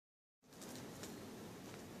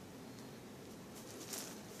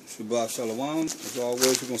Shabbat Shalom. As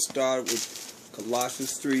always, we're going to start with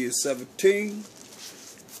Colossians 3:17.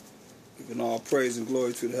 Giving all praise and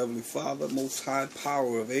glory to the Heavenly Father, most high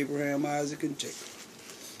power of Abraham, Isaac, and Jacob.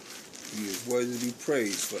 He is worthy to be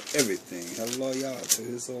praised for everything. Hallelujah to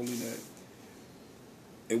his holy name.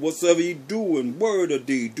 And whatsoever ye do in word or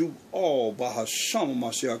deed, do all by Hashem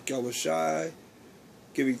Mashiach Yahushai,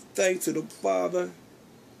 giving thanks to the Father,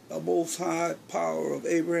 the most high power of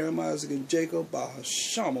Abraham, Isaac, and Jacob, by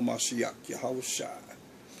Hashem Mashiach Yahushai.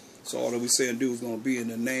 So all that we say and do is going to be in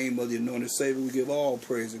the name of the anointed Savior. We give all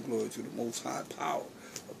praise and glory to the most high power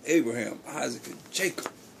of Abraham, Isaac, and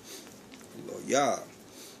Jacob. Hallelujah.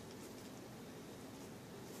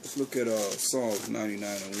 Let's look at Psalms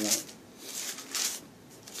 99:1.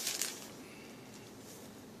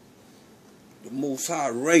 The Most High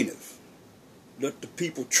reigneth, let the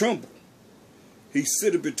people tremble. He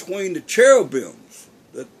sitteth between the cherubims,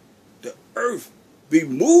 let the earth be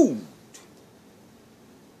moved.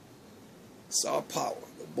 It's our power,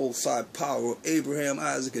 the Most High power of Abraham,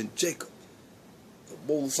 Isaac, and Jacob.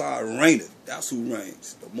 The Most High reigneth, that's who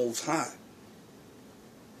reigns, the Most High.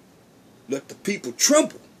 Let the people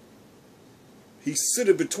tremble. He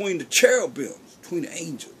sitteth between the cherubims, between the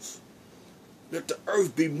angels. Let the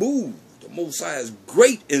earth be moved. The Most High is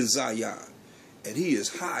great in Zion, and he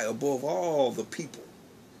is high above all the people.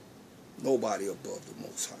 Nobody above the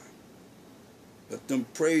Most High. Let them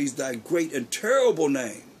praise thy great and terrible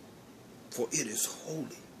name, for it is holy.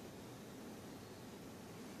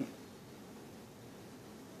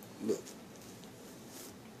 Look.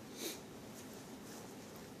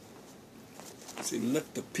 See,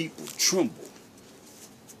 let the people tremble.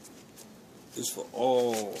 It's for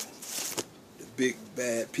all the big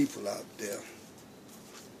bad people out there.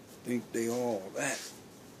 Think they all that.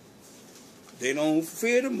 They don't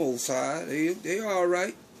fear the Most High. They all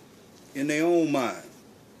right in their own mind.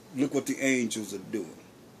 Look what the angels are doing.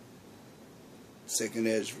 2nd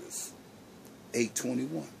Ezra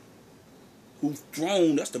 8:21. Whose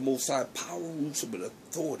throne, that's the Most High power, whose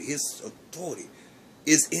authority, his authority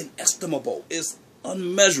is inestimable, is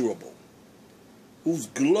unmeasurable, whose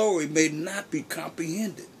glory may not be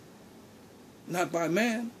comprehended, not by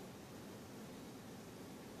man,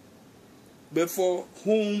 but for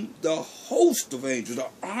whom the host of angels, the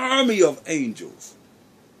army of angels,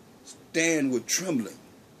 stand with trembling.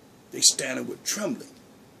 They stand with trembling.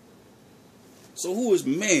 So who is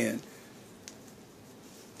man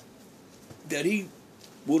that he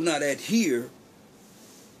will not adhere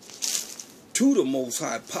to the Most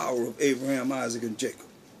High power of Abraham, Isaac, and Jacob?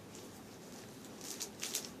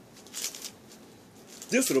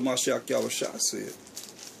 This is what Mashiach Yahushua said.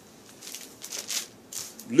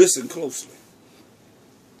 Listen closely.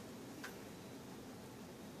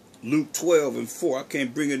 Luke 12:4. I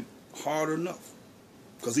can't bring it hard enough,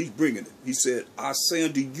 because he's bringing it. He said, I say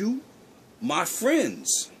unto you, my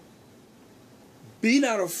friends, be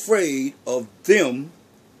not afraid of them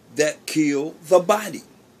that kill the body,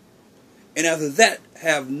 and after that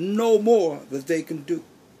have no more that they can do.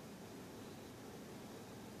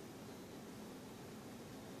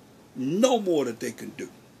 No more that they can do.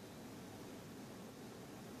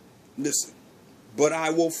 Listen, but I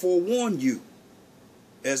will forewarn you,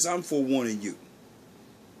 as I'm forewarning you,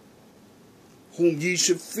 whom ye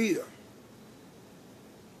should fear.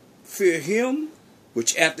 Fear him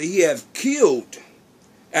which after he have killed,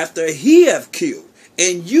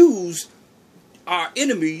 and use our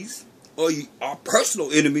enemies, or our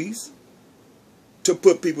personal enemies, to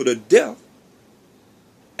put people to death,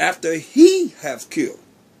 after he have killed,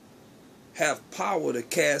 have power to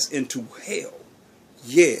cast into hell.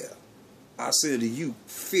 Yeah, I say to you,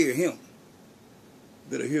 fear him.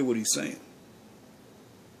 Better hear what he's saying.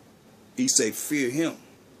 He say, fear him.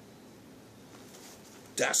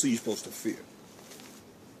 That's who you're supposed to fear.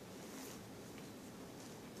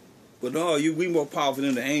 But no, we more powerful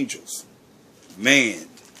than the angels. Man,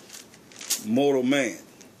 mortal man,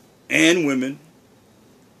 and women.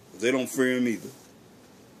 They don't fear him either.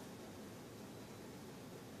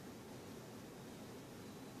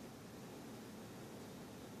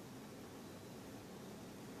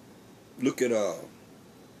 Look at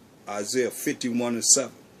Isaiah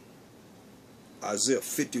 51:7. Isaiah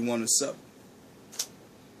 51:7.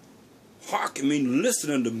 Hearken, mean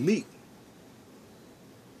listen unto me,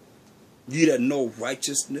 ye that know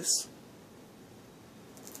righteousness,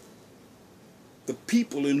 the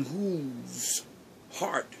people in whose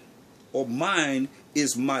heart or mind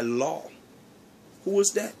is my law. Who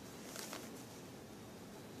is that?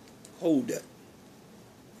 Hold that.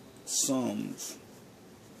 Psalms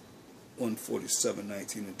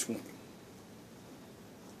 147:19 and 20.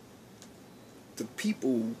 The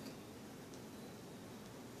people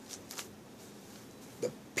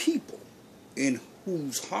people in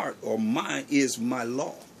whose heart or mind is my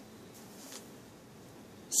law.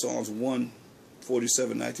 Psalms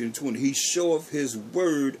 147, 19 and 20. He showeth his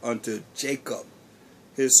word unto Jacob,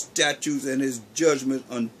 his statutes and his judgment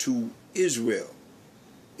unto Israel.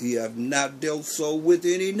 He hath not dealt so with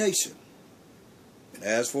any nation. And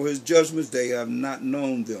as for his judgments, they have not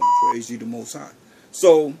known them. Praise ye the Most High.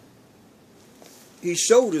 So, he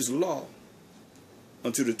showed his law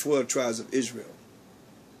unto the 12 tribes of Israel.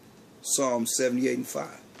 Psalm 78 and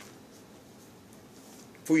 5.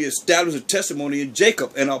 For he established a testimony in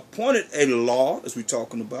Jacob and appointed a law, as we're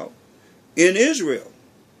talking about, in Israel,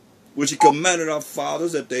 which he commanded our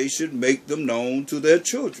fathers that they should make them known to their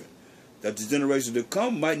children, that the generation to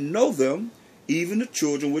come might know them, even the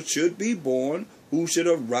children which should be born, who should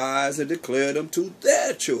arise and declare them to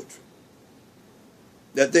their children,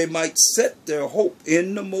 that they might set their hope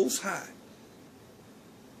in the Most High.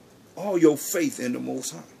 All your faith in the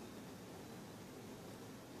Most High.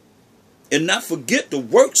 And not forget the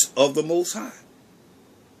works of the Most High,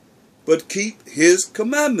 but keep his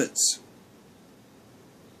commandments.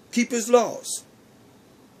 Keep his laws.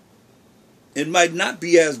 It might not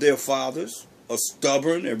be as their fathers, a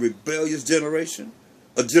stubborn and rebellious generation,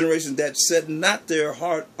 a generation that set not their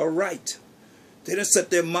heart aright. They didn't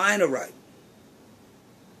set their mind aright,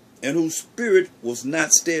 and whose spirit was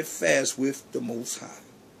not steadfast with the Most High.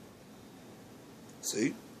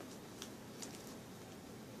 See?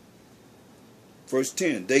 Verse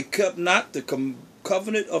 10, they kept not the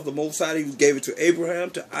covenant of the Most High. He gave it to Abraham,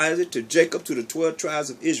 to Isaac, to Jacob, to the 12 tribes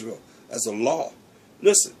of Israel as a law.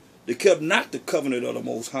 Listen, they kept not the covenant of the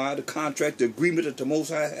Most High, the contract, the agreement that the Most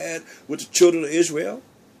High had with the children of Israel,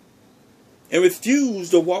 and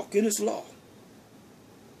refused to walk in his law,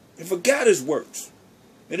 and forgot his works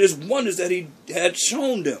and his wonders that he had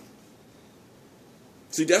shown them.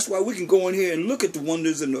 See, that's why we can go in here and look at the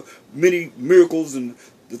wonders and the many miracles and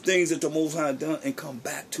the things that the Most High done and come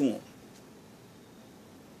back to him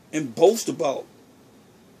and boast about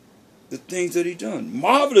the things that he done.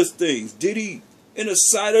 Marvelous things did he in the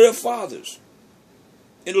sight of their fathers,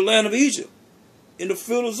 in the land of Egypt, in the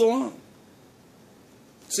field of Zoan.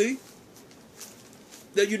 See?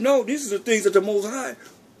 That you know, these are the things that the Most High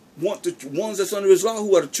want the ones that's under his law,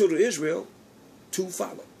 who are the children of Israel, to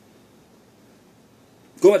follow.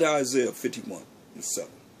 Go to Isaiah 51 and 7.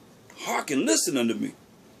 Hearken, listen unto me,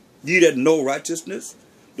 ye that know righteousness,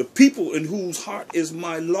 the people in whose heart is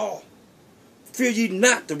my law. Fear ye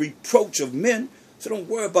not the reproach of men. So don't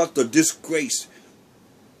worry about the disgrace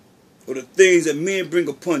or the things that men bring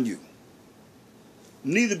upon you.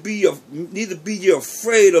 Neither be ye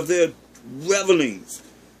afraid of their revelings,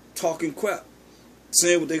 talking crap,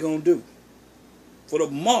 saying what they're going to do. For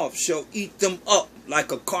the moth shall eat them up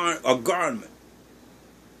like a garment,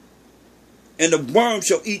 and the worm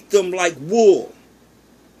shall eat them like wool.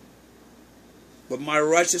 But my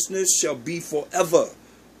righteousness shall be forever,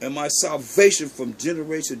 and my salvation from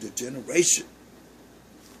generation to generation.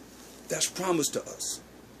 That's promised to us.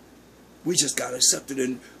 We just got to accept it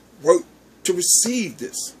and work to receive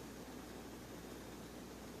this.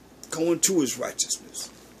 Go into his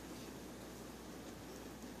righteousness.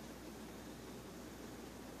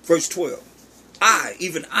 Verse 12. I,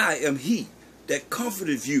 even I, am he that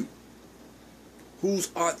comforteth you.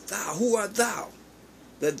 Whose art thou? Who art thou?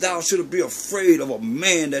 That thou shouldst be afraid of a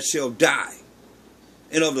man that shall die,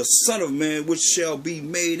 and of the Son of Man which shall be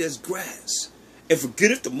made as grass. And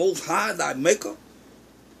forgettest the Most High thy Maker,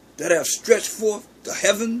 that hath stretched forth the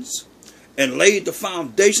heavens, and laid the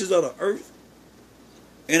foundations of the earth,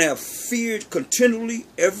 and have feared continually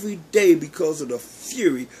every day because of the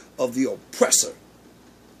fury of the oppressor,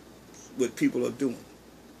 what people are doing.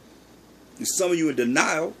 And some of you in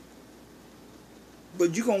denial,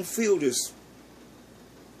 but you're going to feel this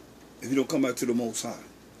if you don't come back to the Most High.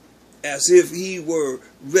 As if he were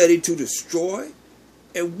ready to destroy.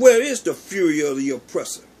 And where is the fury of the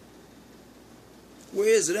oppressor? Where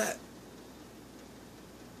is it at?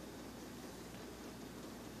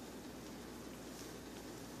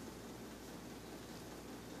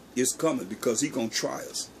 It's coming because he's going to try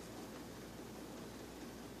us.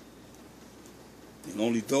 And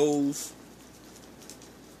only those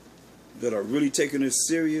that are really taking this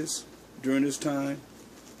serious during this time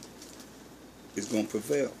is going to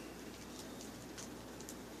prevail.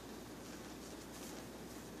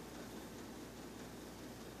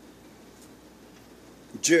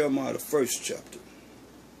 Jeremiah, the 1st chapter.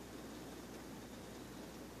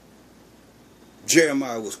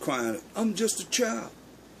 Jeremiah was crying, I'm just a child.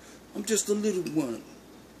 I'm just a little one.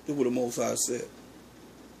 That's what the Most High said.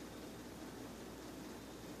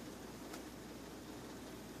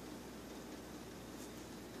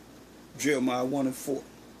 Jeremiah 1 and 4.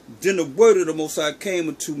 Then the word of the Most High came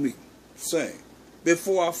unto me, saying,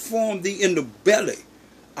 before I formed thee in the belly,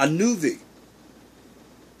 I knew thee.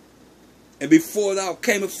 And before thou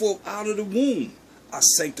camest forth out of the womb, I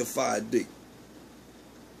sanctified thee.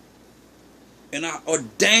 And I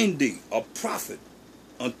ordained thee a prophet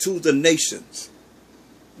unto the nations.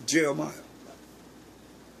 Jeremiah.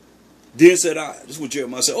 Then said I, this is what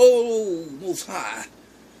Jeremiah said, O Most High,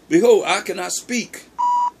 behold, I cannot speak,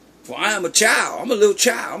 for I am a child. I'm a little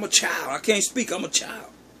child. I'm a child. I can't speak. I'm a child.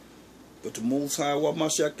 But the Most High,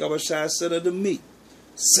 Wamashak said unto me,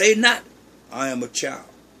 say not, I am a child,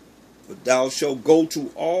 but thou shalt go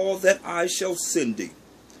to all that I shall send thee,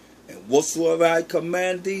 and whatsoever I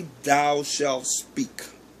command thee, thou shalt speak.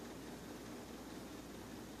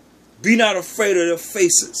 Be not afraid of their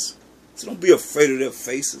faces. So don't be afraid of their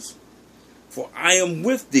faces. For I am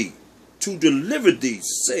with thee to deliver thee,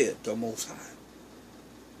 saith the Most High.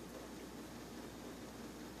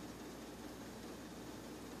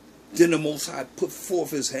 Then the Most High put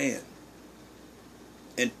forth his hand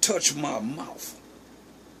and touched my mouth.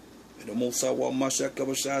 And the Most High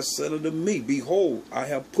Wamashak said unto me, behold, I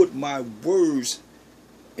have put my words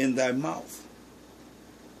in thy mouth.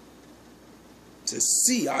 To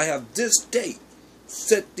see, I have this day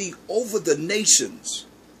set thee over the nations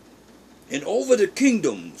and over the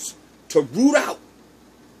kingdoms, to root out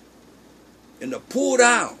and to pull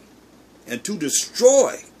down and to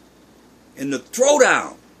destroy and to throw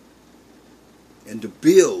down and to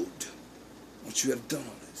build what you have done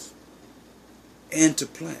on this, and to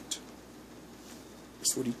plant.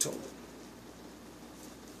 That's what he told him.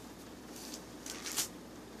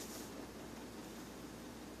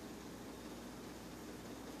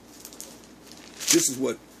 This is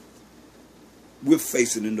what we're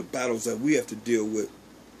facing in the battles that we have to deal with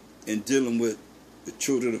in dealing with the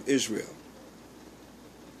children of Israel.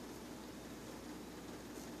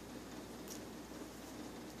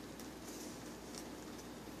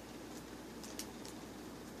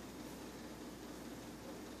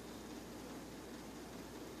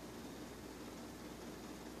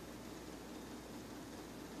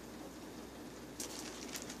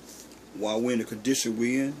 While we're in the condition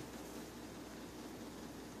we're in,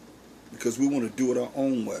 because we want to do it our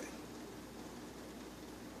own way.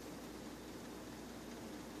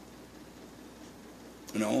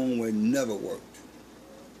 And our own way never worked.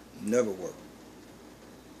 Never worked.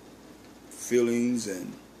 Feelings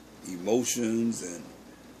and emotions and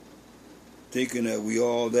thinking that we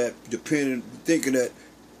all that dependent, thinking that,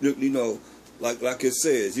 you know, like it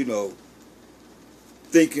says, you know,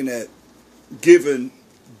 thinking that giving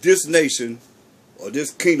this nation or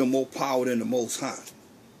this kingdom more power than the Most High.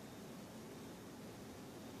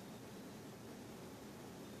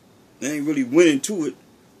 They ain't really went into it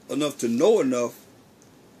enough to know enough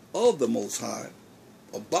of the Most High,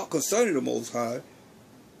 about concerning the Most High,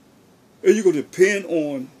 and you're going to depend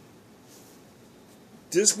on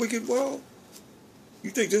this wicked world? You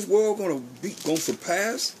think this world going to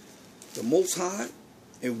surpass the Most High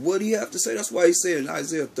and what he have to say? That's why he said in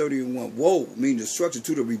Isaiah 30:1, woe, meaning destruction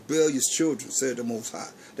to the rebellious children, said the Most High,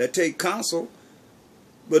 that take counsel,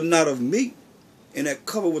 but not of me, and that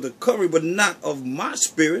cover with a covering, but not of my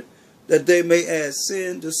spirit, that they may add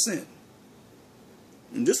sin to sin.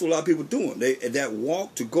 And this is what a lot of people doing. That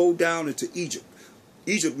walk to go down into Egypt.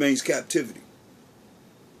 Egypt means captivity.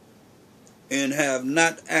 And have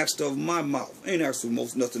not asked of my mouth. Ain't asked of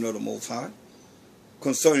nothing of the Most High.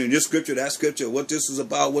 Concerning this scripture, that scripture, what this is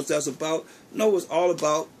about, what that's about. No, it's all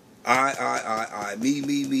about I,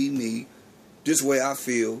 me. This way I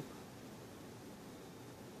feel.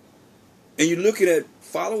 And you're looking at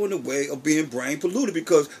following the way of being brain polluted,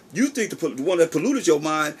 because you think the one that polluted your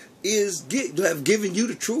mind is have given you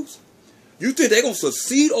the truth. You think they're going to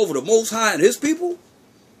succeed over the Most High and his people?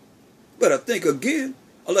 Better think again,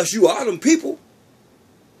 unless you are them people.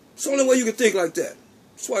 It's the only way you can think like that.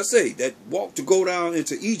 That's why I say that walk to go down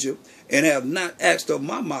into Egypt and have not asked of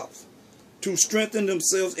my mouth to strengthen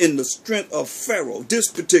themselves in the strength of Pharaoh,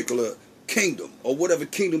 this particular kingdom, or whatever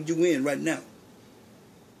kingdom you in right now.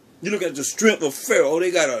 You look at the strength of Pharaoh,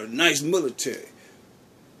 they got a nice military.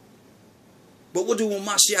 But what do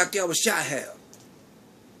Mashiach Yahushua have?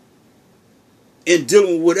 In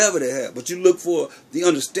dealing with whatever they have. But you look for the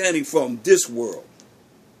understanding from this world.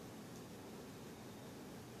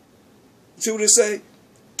 See what they say?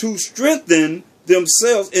 To strengthen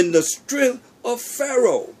themselves in the strength of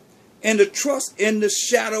Pharaoh and to trust in the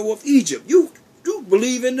shadow of Egypt. You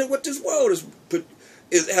believe in what this world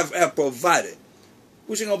have provided,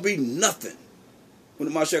 which ain't going to be nothing.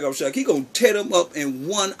 When the Mashiach, he's going to tear them up in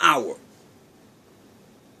 1 hour.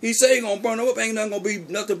 He said he gonna burn them up. Ain't nothing gonna be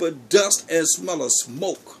nothing but dust and smell of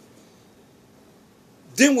smoke.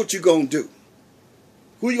 Then what you gonna do?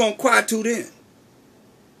 Who you gonna cry to then?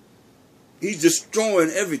 He's destroying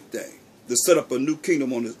everything to set up a new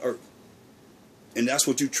kingdom on this earth. And that's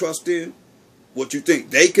what you trust in? What you think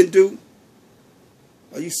they can do?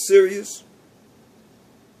 Are you serious?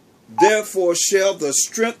 Therefore shall the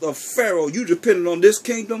strength of Pharaoh, you depending on this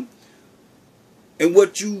kingdom, and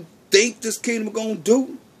what you think this kingdom gonna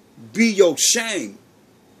do, be your shame.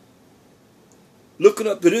 Looking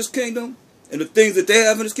up to this kingdom and the things that they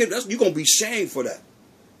have in this kingdom, you're gonna be shamed for that.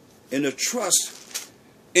 And the trust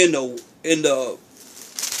in the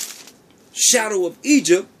shadow of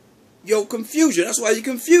Egypt, your confusion. That's why you're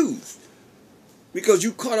confused. Because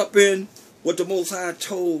you caught up in what the Most High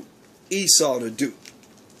told Esau to do.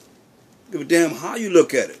 Give a damn how you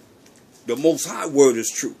look at it. The Most High word is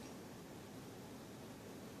true.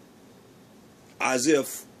 Isaiah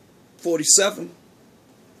 47.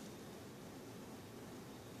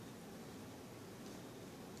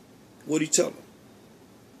 What did he tell him?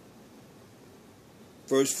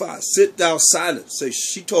 Verse 5. Sit thou silent. Say,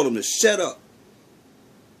 she told him to shut up.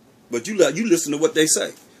 But you listen to what they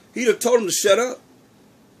say. He'd have told him to shut up.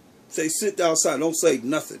 Say, sit thou silent. Don't say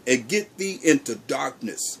nothing. And get thee into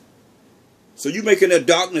darkness. So you making that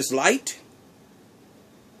darkness light?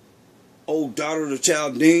 O daughter of the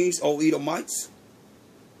Chaldeans, O Edomites.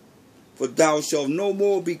 For thou shalt no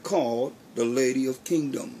more be called the lady of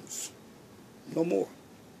kingdoms. No more.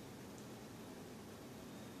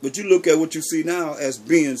 But you look at what you see now as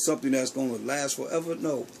being something that's going to last forever.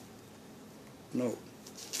 No. No.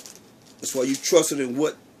 That's why you trusted in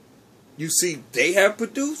what you see they have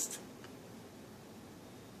produced.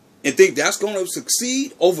 And think that's going to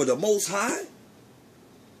succeed over the Most High.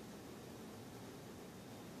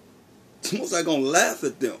 The Most High going to laugh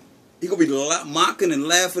at them. He going to be mocking and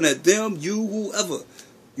laughing at them, you, whoever.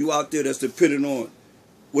 You out there that's depending on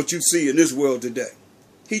what you see in this world today.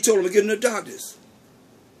 He told them to get in the darkness.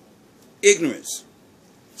 Ignorance.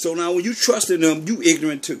 So now when you trust in them, you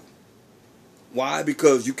ignorant too. Why?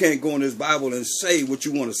 Because you can't go in this Bible and say what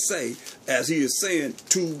you want to say, as he is saying,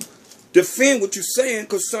 to defend what you're saying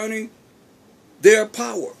concerning their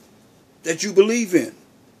power that you believe in,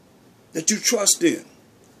 that you trust in,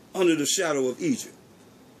 under the shadow of Egypt.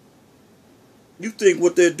 You think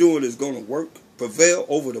what they're doing is going to work, prevail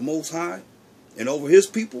over the Most High and over his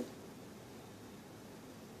people?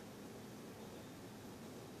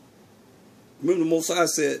 Remember the Most High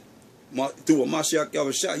said, through a Mashiach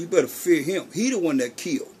Yahushua, you better fear him. He the one that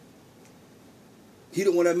killed. He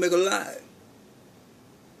the one that make alive.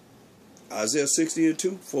 Isaiah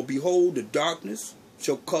 60:2, for behold, the darkness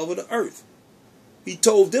shall cover the earth. He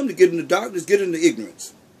told them to get into darkness, get into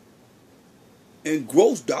ignorance. And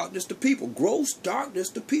gross darkness to people. Gross darkness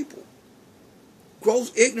to people.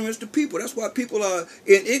 Gross ignorance to people. That's why people are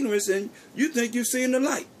in ignorance and you think you're seeing the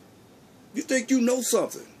light. You think you know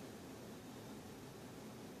something.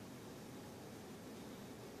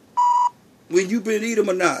 When you've been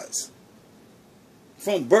Edomanized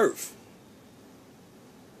from birth.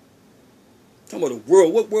 Talking about the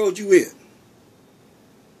world. What world you in?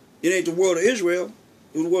 It ain't the world of Israel.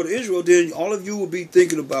 If it was the world of Israel, then all of you will be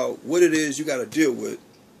thinking about what it is you got to deal with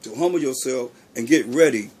to humble yourself and get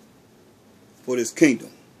ready for this kingdom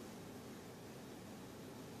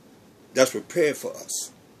that's prepared for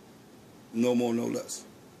us. No more, no less.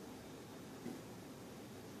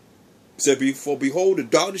 It said, for behold, the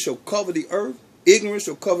darkness shall cover the earth, ignorance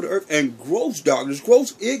shall cover the earth, and gross darkness,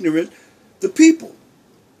 gross ignorance, the people.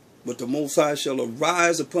 But the Most High shall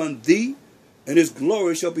arise upon thee, and his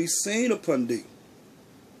glory shall be seen upon thee.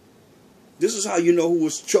 This is how you know who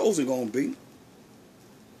was chosen going to be.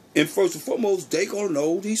 And first and foremost, they going to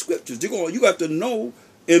know these scriptures. You have to know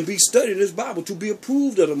and be studying this Bible to be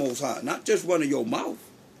approved of the Most High, not just running your mouth.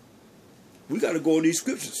 We got to go in these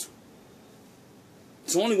scriptures.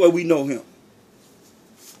 It's the only way we know him.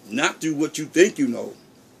 Not through what you think you know,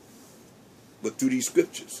 but through these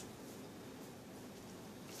scriptures.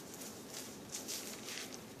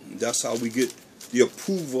 And that's how we get the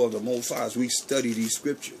approval of the Most High, as we study these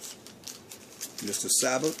scriptures. Just the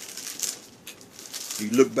Sabbath. You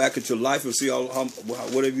look back at your life and see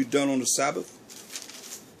what have you done on the Sabbath.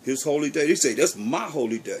 His holy day. They say, that's my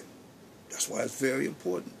holy day. That's why it's very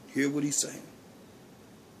important. Hear what he's saying.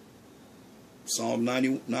 Psalm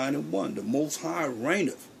 99:1. The Most High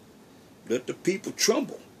reigneth. Let the people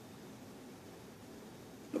tremble.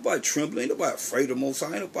 Nobody trembling. Ain't nobody afraid of the Most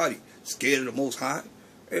High. Ain't nobody scared of the Most High.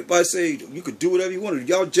 Everybody say you could do whatever you want to.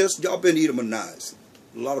 Y'all been Edomanized.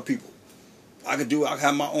 A lot of people. I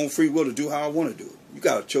have my own free will to do how I want to do it. You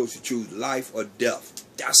got a choice to choose life or death.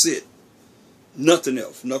 That's it. Nothing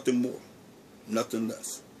else, nothing more, nothing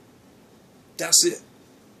less. That's it.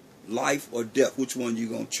 Life or death, which one you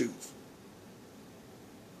going to choose?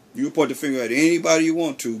 You can point the finger at anybody you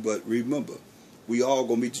want to, but remember, we all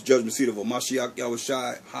going to meet the judgment seat of a Mashiach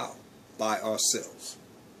Yahushai. How? By ourselves.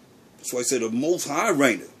 That's why I said the Most High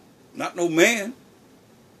reigneth, not no man.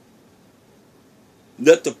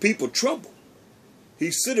 Let the people tremble.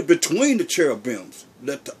 He sitteth between the cherubims.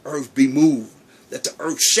 Let the earth be moved. Let the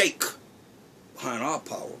earth shake. Behind our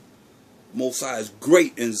power, Most High is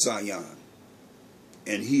great in Zion,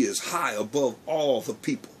 and he is high above all the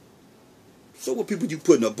people. So what people you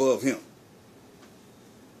putting above him?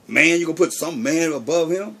 Man, you gonna put some man above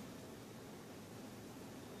him?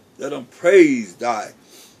 Let him praise thy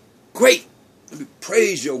great. Let me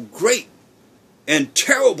praise your great and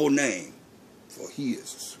terrible name, for he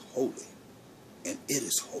is holy, and it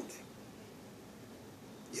is holy.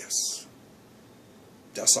 Yes,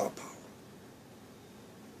 that's our power.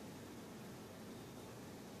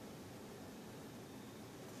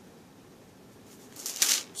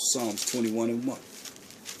 Psalms 21:1.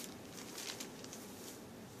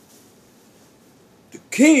 The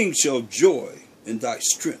king shall joy in thy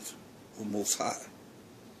strength, O Most High,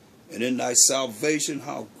 and in thy salvation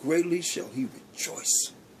how greatly shall he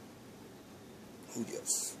rejoice. Oh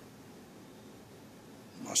yes.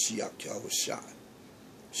 Mashiach Yahushai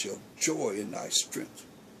shall joy in thy strength.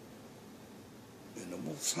 In the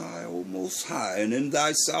Most High, O Most High, and in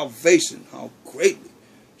thy salvation how greatly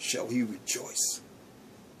shall he rejoice.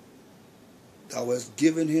 Thou hast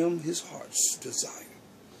given him his heart's desire,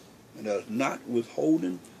 and hast not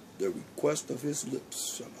withholden the request of his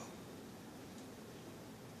lips. Shalom.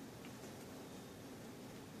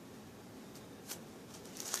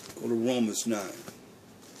 Go to Romans 9.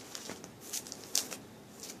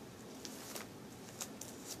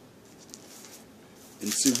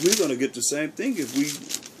 And see, we're going to get the same thing if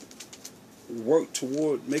we work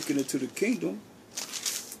toward making it to the kingdom,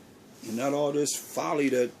 and not all this folly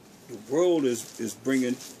that the world is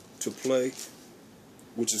bringing to play,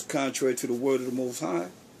 which is contrary to the word of the Most High.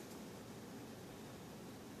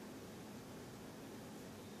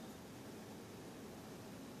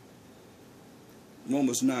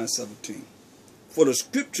 Romans 9:17. For the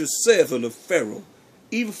scripture saith unto Pharaoh,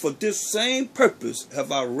 even for this same purpose have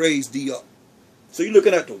I raised thee up. So you're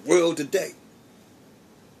looking at the world today.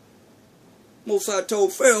 Most High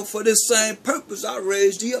told Pharaoh, for this same purpose I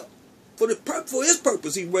raised thee up. For his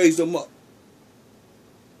purpose he raised them up.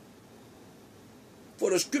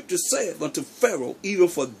 For the scripture saith unto Pharaoh, even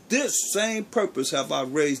for this same purpose have I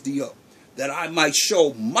raised thee up, that I might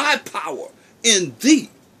show my power in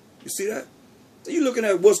thee. You see that? So you're looking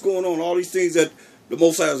at what's going on, all these things that the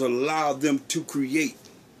Most High has allowed them to create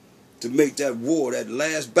to make that war, that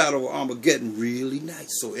last battle of Armageddon, really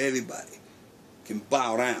nice, so everybody can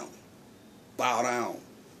bow down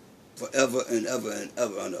forever and ever and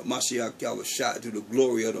ever under Mashiach Yahushai to the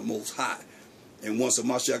glory of the Most High. And once the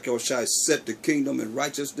Mashiach Yahushai set the kingdom in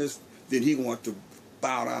righteousness, then he wants to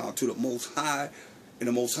bow down to the Most High, and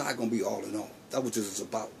the Most High going to be all in all. That's what this is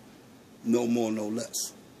about. No more, no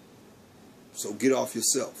less. So get off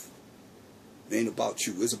yourself. It ain't about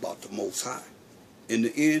you. It's about the Most High. In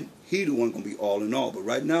the end, he the one going to be all in all. But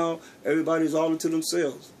right now, everybody's all into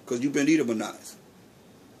themselves because you've been Edomanized.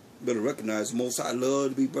 You better recognize the Most High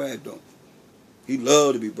love to be bragged on. He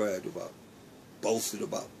loved to be bragged about, boasted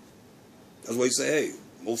about. That's why you say, hey,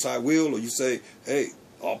 Most High will, or you say, hey,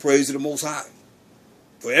 all praise to the Most High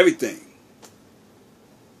for everything.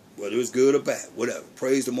 Whether it's good or bad, whatever.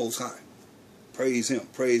 Praise the Most High. Praise him,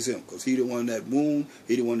 because he the one that wound,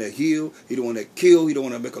 he the one that heal, he the one that kill, he the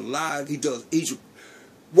one that make alive. He does each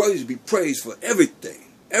worthy to be praised for everything.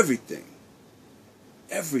 Everything.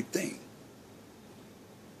 Everything.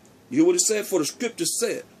 You hear what it said? For the scripture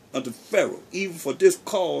said unto Pharaoh, even for this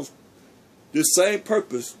cause, this same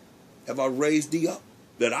purpose have I raised thee up,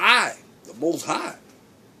 that I, the Most High,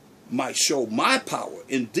 might show my power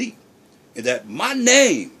in thee, and that my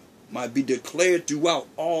name might be declared throughout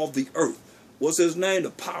all the earth. What's his name?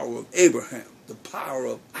 The power of Abraham, the power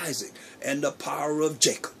of Isaac, and the power of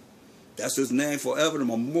Jacob. That's his name forever, the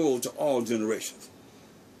memorial to all generations.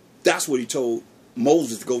 That's what he told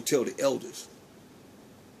Moses to go tell the elders.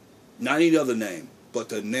 Not any other name, but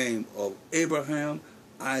the name of Abraham,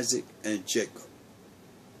 Isaac, and Jacob.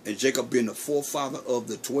 And Jacob being the forefather of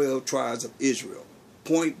the 12 tribes of Israel.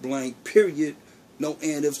 Point blank, period. No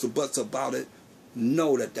and ifs or buts about it.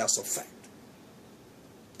 Know that that's a fact.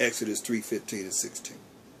 Exodus 3:15 and 16.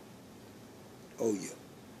 Oh yeah.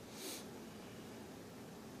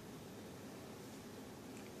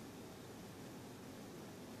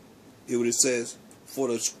 Hear what it says. For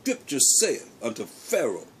the scripture saith unto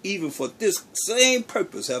Pharaoh, even for this same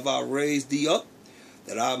purpose have I raised thee up,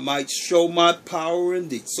 that I might show my power in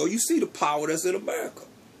thee. So you see the power that's in America.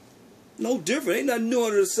 No different. Ain't nothing new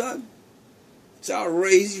under the sun. So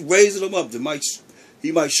he's raising them up.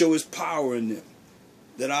 He might show his power in them.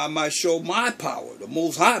 That I might show my power, the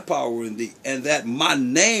most high power in thee. And that my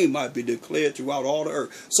name might be declared throughout all the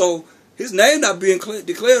earth. So his name not being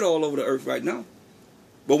declared all over the earth right now.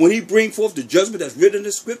 But when he bring forth the judgment that's written in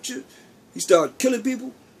the scripture, he start killing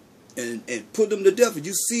people and put them to death. And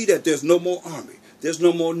you see that there's no more army. There's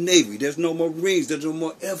no more navy. There's no more marines. There's no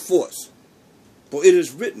more air force. For it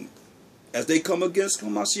is written, as they come against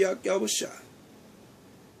Hamashiach Yahushua,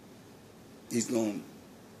 he's going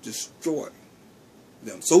to destroy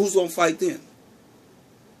them. So who's going to fight then?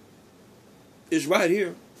 It's right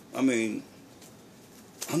here. I mean,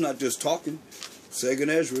 I'm not just talking.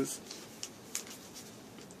 Second Ezra's.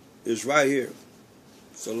 It's right here.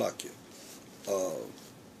 Salakia.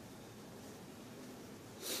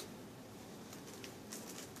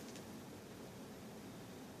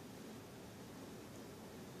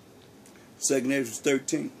 Second Ezra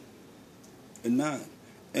 13 and 9.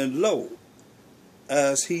 And lo,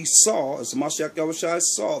 as Mashiach Yahushua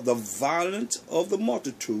saw the violence of the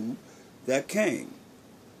multitude that came,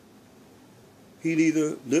 he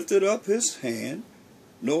neither lifted up his hand,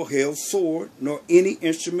 nor held sword, nor any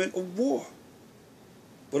instrument of war.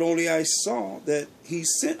 But only I saw that he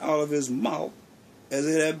sent out of his mouth as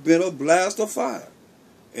it had been a blast of fire,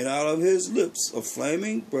 and out of his lips a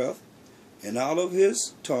flaming breath, and out of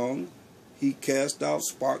his tongue he cast out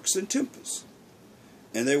sparks and tempests.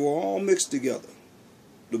 And they were all mixed together,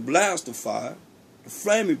 the blast of fire, the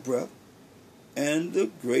flaming breath, and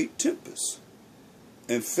the great tempest,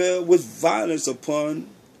 and fell with violence upon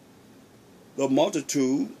the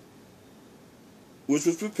multitude which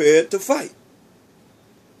was prepared to fight.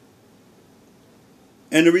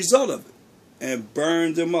 And the result of it, and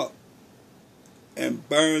burned them up, and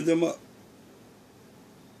burned them up,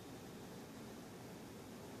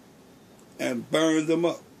 and burned them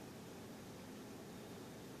up.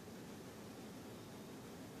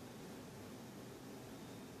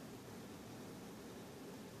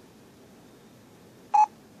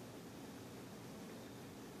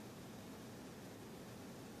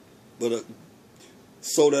 But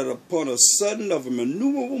so that upon a sudden of an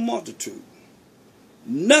innumerable multitude,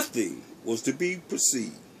 nothing was to be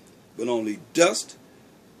perceived, but only dust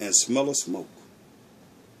and smell of smoke.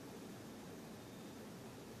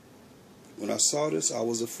 When I saw this, I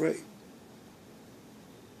was afraid.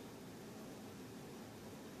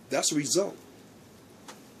 That's a result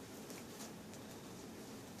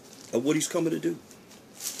of what he's coming to do.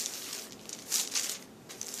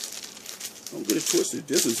 Don't get it twisted.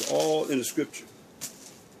 This is all in the scripture.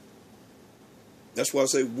 That's why I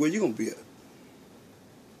say, where you going to be at?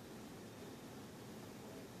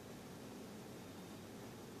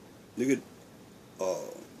 Look at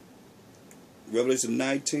Revelation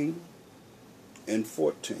 19 and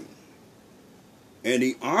 14. And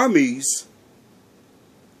the armies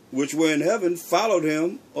which were in heaven followed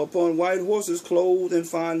him upon white horses, clothed in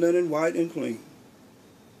fine linen, white and clean.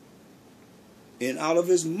 And out of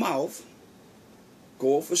his mouth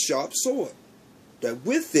goeth a sharp sword, that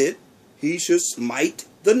with it he should smite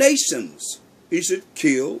the nations. He should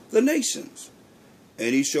kill the nations.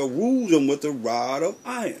 And he shall rule them with a rod of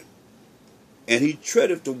iron. And he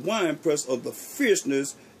treadeth the winepress of the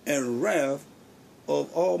fierceness and wrath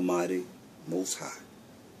of Almighty Most High.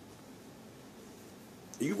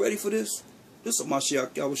 Are you ready for this? This is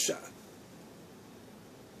Mashiach Yahushua.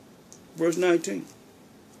 Verse 19.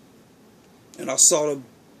 And I saw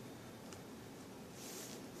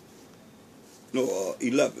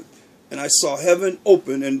 11. And I saw heaven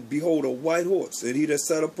open, and behold, a white horse. And he that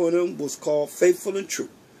sat upon him was called Faithful and True.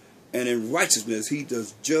 And in righteousness he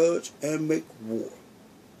does judge and make war.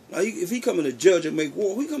 Now, if he coming to judge and make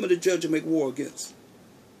war, who he coming to judge and make war against?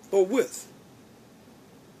 Or with?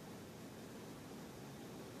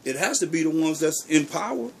 It has to be the ones that's in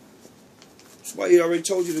power. That's why he already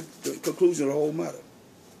told you the conclusion of the whole matter.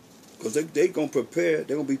 Because they're going to prepare,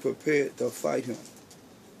 they're going to be prepared to fight him.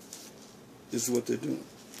 This is what they're doing.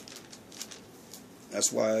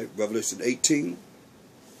 That's why Revelation 18,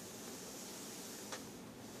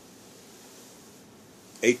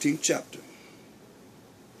 18th chapter,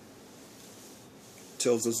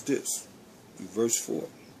 tells us this, in verse 4.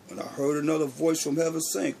 And I heard another voice from heaven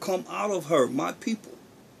saying, Come out of her, my people,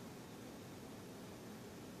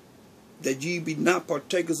 that ye be not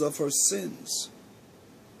partakers of her sins.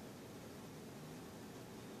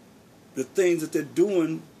 The things that they're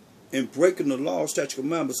doing in breaking the law, statute,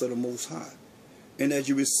 commandments of the Most High. and that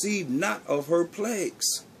you receive not of her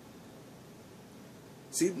plagues.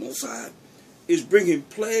 See, Most High is bringing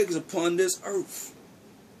plagues upon this earth,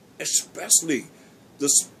 especially the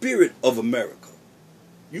spirit of America.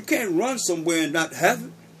 You can't run somewhere and not have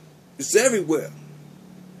it. It's everywhere.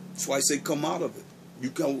 That's why I say come out of it. You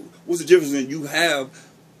come. What's the difference in you have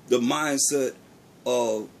the mindset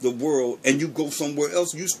of the world and you go somewhere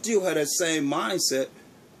else? You still have that same mindset.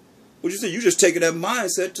 What you say? You just taking that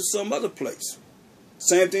mindset to some other place.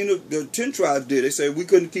 Same thing the 10 tribes did. They said we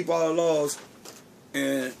couldn't keep all our laws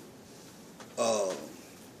in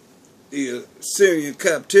the Syrian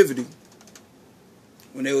captivity.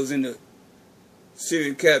 When they was in the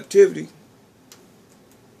Syrian captivity,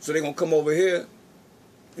 so they're going to come over here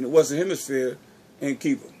in the Western Hemisphere and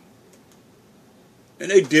keep them.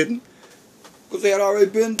 And they didn't, because they had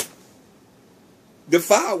already been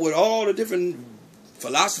defiled with all the different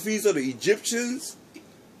philosophies of the Egyptians,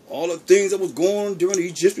 all the things that was going on during the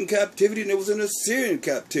Egyptian captivity, and they was in the Syrian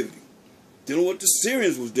captivity, dealing with what the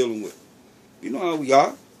Syrians was dealing with. You know how we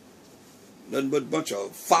are. Nothing but a bunch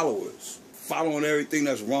of followers, following everything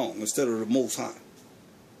that's wrong instead of the Most High.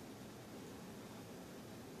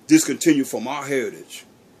 Discontinue from our heritage.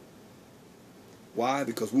 Why?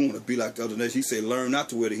 Because we want to be like the other nations. He said, learn not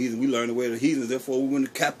to wear the heathen. We learn to wear the heathen. Therefore, we went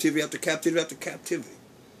to captivity after captivity after captivity.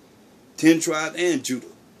 10 tribes and Judah.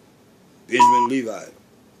 Benjamin and Levi.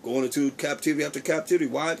 Going into captivity after captivity.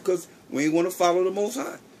 Why? Because we ain't want to follow the Most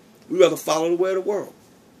High. We rather follow the way of the world.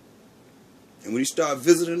 And when you start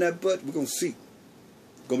visiting that butt, we're going to see.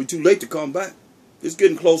 It's going to be too late to come back. It's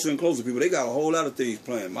getting closer and closer, people. They got a whole lot of things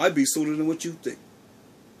planned. Might be sooner than what you think.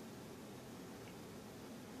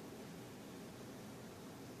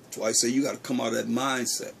 That's why I say you got to come out of that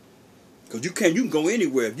mindset. Because you can go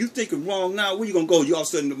anywhere. If you thinking wrong now, where you going to go? You all of a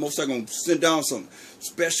sudden, the Most High going to send down some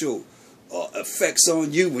special effects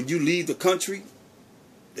on you when you leave the country?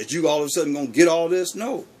 That you all of a sudden going to get all this?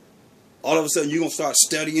 No. All of a sudden you're going to start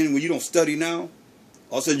studying when you don't study now?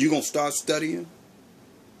 All of a sudden you're going to start studying?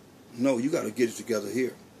 No, you got to get it together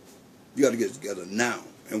here. You got to get it together now.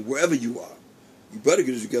 And wherever you are, you better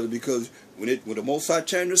get it together, because when the Most High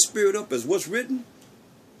turn the spirit up as what's written,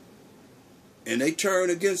 and they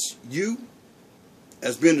turn against you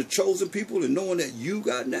as being the chosen people and knowing that you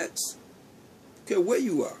got next, okay, where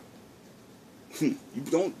you are. You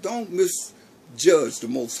don't misjudge the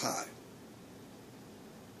Most High.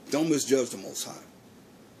 Don't misjudge the Most High.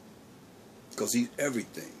 Because He's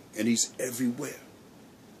everything and He's everywhere.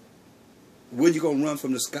 When you going to run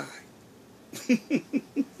from the sky?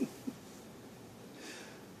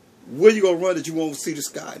 When you going to run that you won't see the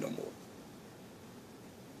sky no more?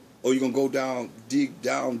 Or you going to go down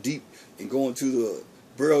deep and go into the,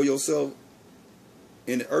 bury yourself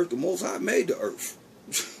in the earth? The Most High made the earth.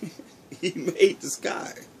 He made the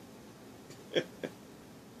sky.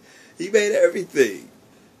 He made everything.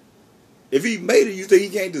 If He made it, you think He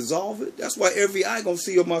can't dissolve it? That's why every eye going to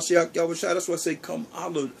see your Mashiach Yahushua. That's why I say come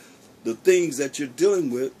out of the things that you're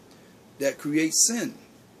dealing with that create sin.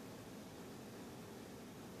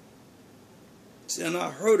 And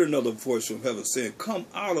I heard another voice from heaven saying, come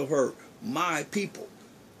out of her, my people.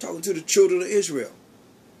 Talking to the children of Israel.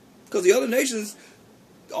 Because the other nations,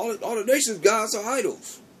 all the nations' gods are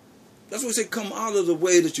idols. That's why we say come out of the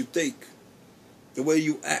way that you think, the way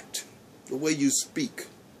you act, the way you speak.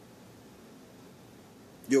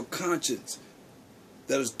 Your conscience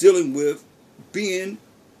that is dealing with being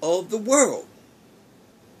of the world.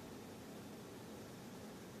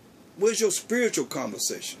 Where's your spiritual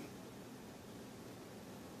conversation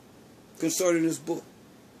concerning this book?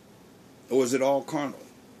 Or is it all carnal?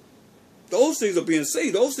 Those things are being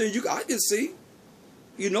seen. Those things I can see.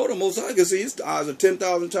 You know the Most High can see. His eyes are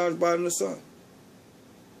 10,000 times brighter than the sun.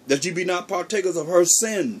 That ye be not partakers of her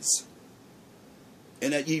sins,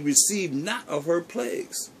 and that ye receive not of her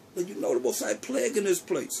plagues. But you know the Most High plague in this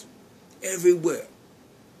place. Everywhere.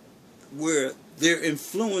 Where their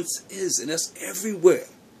influence is. And that's everywhere.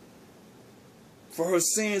 For her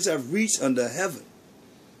sins have reached unto heaven.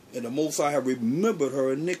 And the Most High have remembered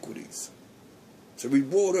her iniquities. To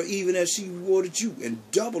reward her even as she rewarded you. And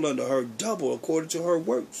double unto her, double according to her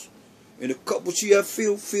works. And the cup which she have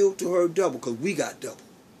filled to her double. Because we got double.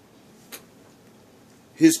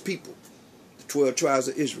 His people. The 12 tribes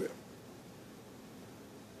of Israel.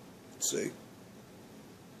 See?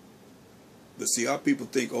 But see, our people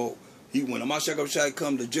think, oh, when Mashiach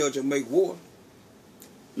come to judge and make war,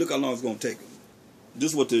 look how long it's going to take him.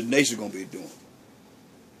 This is what the nation going to be doing.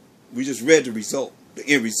 We just read the result, the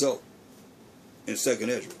end result, in 2nd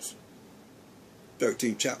Ezra,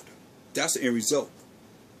 13th chapter. That's the end result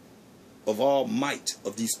of all might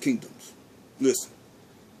of these kingdoms. Listen,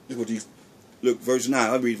 look what Look, verse 9.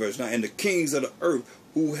 I'll read verse 9. And the kings of the earth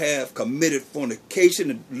who have committed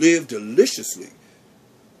fornication and lived deliciously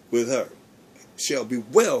with her shall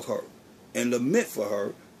bewail her and lament for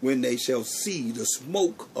her when they shall see the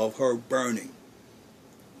smoke of her burning.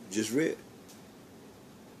 Just read.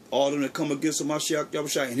 All of them that come against Mashiach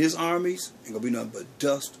Yahushua and his armies ain't going to be nothing but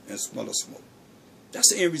dust and smell of smoke.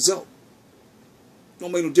 That's the end result.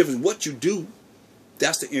 Don't make no difference what you do.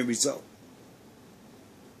 That's the end result.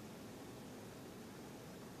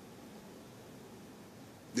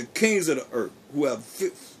 The kings of the earth who have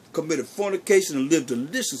committed fornication and lived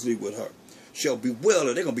deliciously with her shall bewail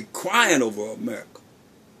her. They're going to be crying over America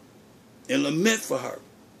and lament for her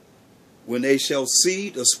when they shall see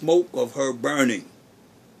the smoke of her burning.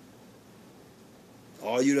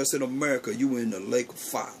 All you that's in America, you in the lake of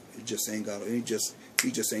fire. You just ain't got he just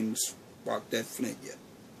ain't sparked that flint yet.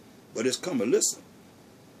 But it's coming. Listen.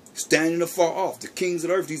 Standing afar off. The kings of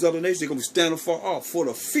the earth, these other nations, they're going to be standing afar off for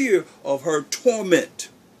the fear of her torment,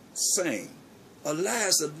 saying,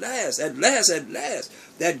 alas, alas, at last,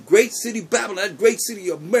 that great city Babylon, that great city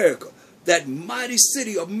America, that mighty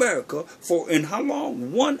city America, for in how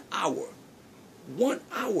long? 1 hour. 1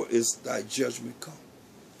 hour is thy judgment come.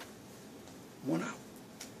 1 hour.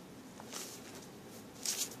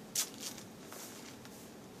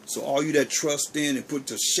 So all you that trust in and put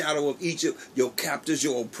the shadow of Egypt, your captors,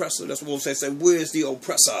 your oppressor, that's what we'll say, where's the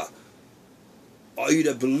oppressor? All you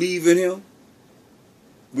that believe in him,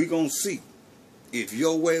 we're going to see if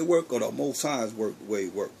your way work or the Most High's way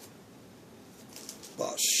work.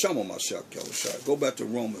 Go back to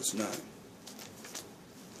Romans 9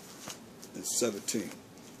 and 17.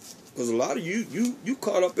 Because a lot of you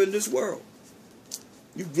caught up in this world.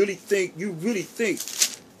 You really think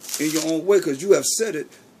in your own way, because you have said it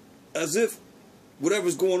as if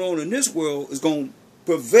whatever's going on in this world is going to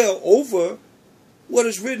prevail over what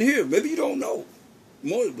is written here. Maybe you don't know.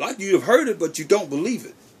 More like you have heard it, but you don't believe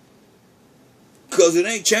it. Because it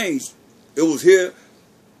ain't changed. It was here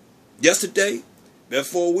yesterday,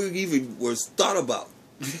 before we even was thought about.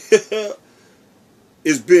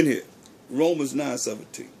 It's been here. Romans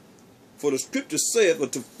 9:17. For the scripture saith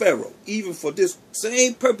unto Pharaoh, even for this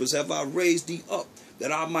same purpose have I raised thee up,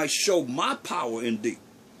 that I might show my power in thee,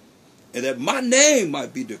 and that my name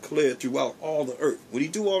might be declared throughout all the earth. When he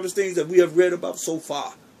do all these things that we have read about so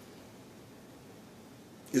far,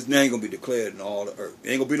 his name going to be declared in all the earth. It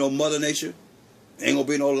ain't going to be no Mother Nature. Ain't going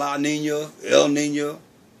to be no La Nina, El Nina.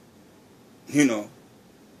 You know,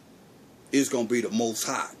 it's going to be the Most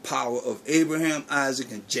High power of Abraham,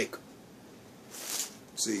 Isaac, and Jacob.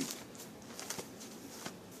 See,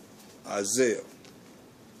 Isaiah.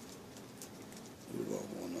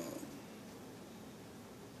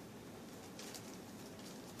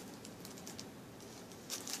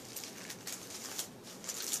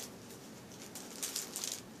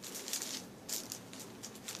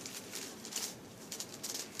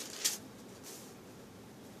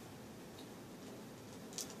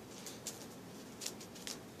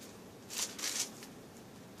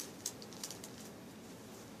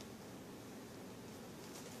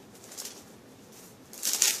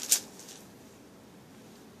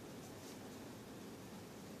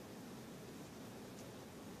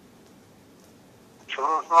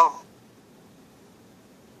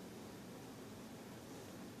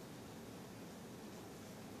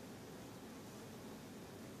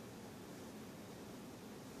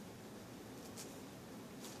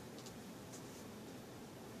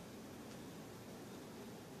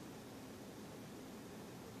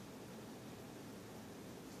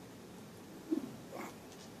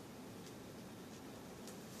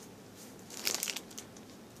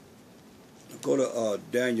 Go to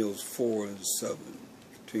Daniel 4 and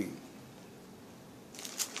 17.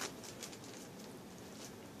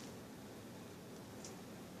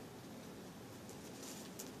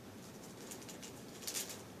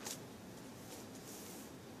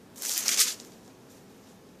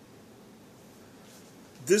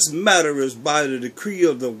 This matter is by the decree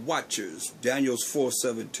of the watchers, Daniel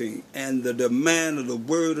 4:17, and the demand of the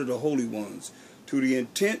word of the holy ones, to the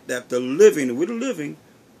intent that the living, with the living,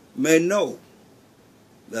 may know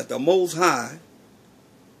that the Most High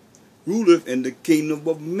ruleth in the kingdom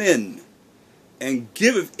of men, and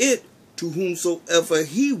giveth it to whomsoever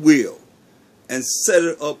he will, and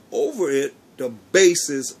setteth up over it the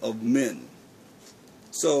basis of men.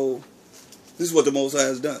 So, this is what the Most High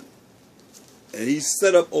has done. And he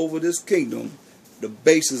set up over this kingdom the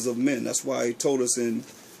basis of men. That's why he told us in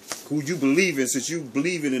who you believe in, since you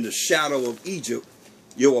believing in the shadow of Egypt,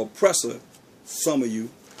 your oppressor, some of you,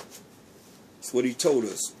 that's what he told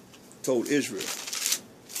us, told Israel.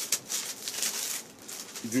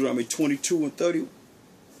 Deuteronomy 22 and 30.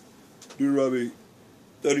 Deuteronomy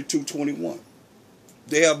 32:21.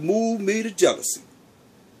 They have moved me to jealousy.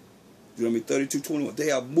 Deuteronomy 32:21. They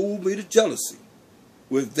have moved me to jealousy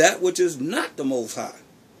with that which is not the Most High.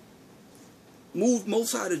 Moved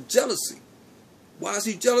Most High to jealousy. Why is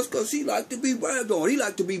he jealous? Because he like to be bragged on. He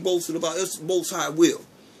like to be boasted about. It's Most High will.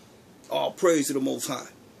 All praise to the Most High.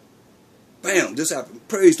 Bam, this happened.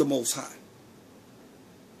 Praise the Most High.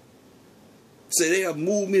 Say they have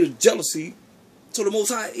moved me to jealousy. So the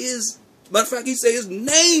Most High is, matter of fact, he say his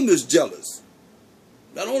name is jealous.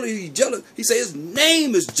 Not only is he jealous, he say his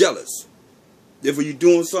name is jealous. Therefore, you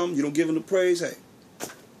doing something, you don't give him the praise, hey.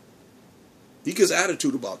 He gets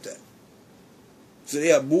attitude about that. So they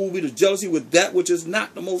have moved me to jealousy with that which is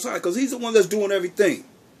not the Most High, because he's the one that's doing everything.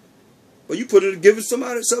 But you put it, give it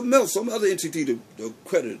somebody, something else, some other entity to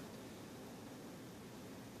credit.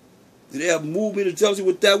 They have moved me to jealousy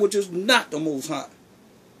with that which is not the Most High.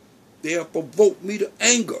 They have provoked me to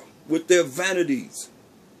anger with their vanities.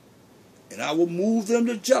 And I will move them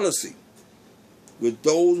to jealousy with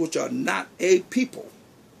those which are not a people.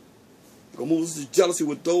 I will move them to jealousy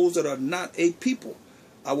with those that are not a people.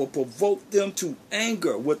 I will provoke them to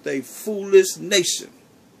anger with a foolish nation.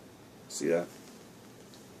 See that?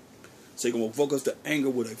 So you're going to provoke us to anger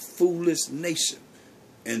with a foolish nation.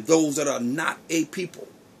 And those that are not a people.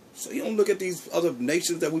 So you don't look at these other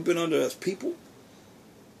nations that we've been under as people.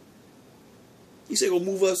 He said, going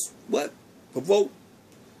to move us, what? Provoke.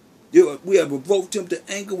 We have provoked them to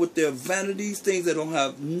anger with their vanities, things that don't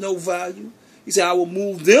have no value. He said, I will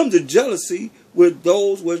move them to jealousy with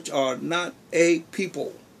those which are not a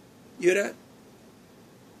people. You hear that?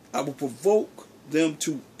 I will provoke them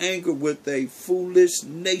to anger with a foolish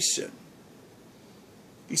nation.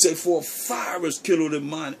 He said, for a fire is kindled in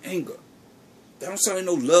mine anger. That don't sound like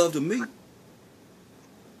no love to me.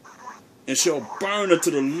 And shall burn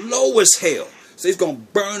into the lowest hell. So it's going to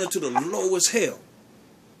burn into the lowest hell.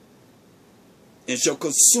 And shall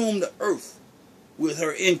consume the earth with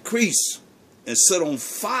her increase, and set on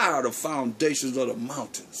fire the foundations of the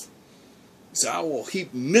mountains. So I will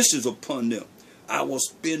heap mischief upon them. I will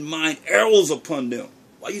spin mine arrows upon them.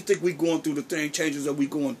 Why you think we going through the changes that we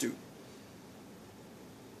going through?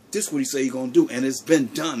 This is what he say he going to do, and it's been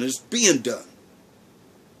done. It's being done.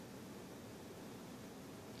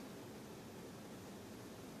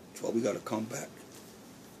 That's why we got to come back.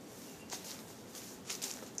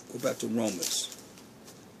 Go back to Romans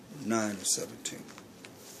 9 and 17.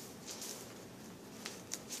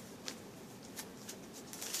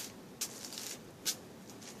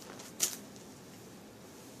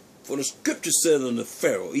 For the scripture said unto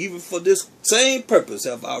Pharaoh, even for this same purpose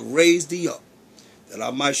have I raised thee up, that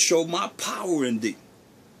I might show my power in thee,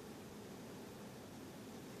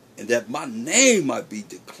 and that my name might be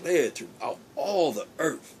declared throughout all the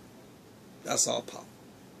earth. That's our power.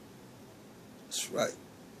 That's right.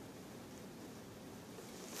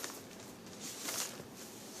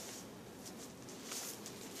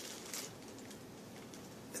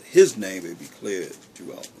 His name may be cleared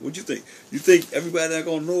throughout. What do you think? You think everybody not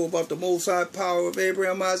going to know about the Most High power of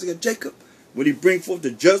Abraham, Isaac, and Jacob? When he bring forth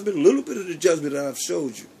the judgment, a little bit of the judgment that I've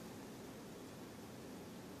showed you.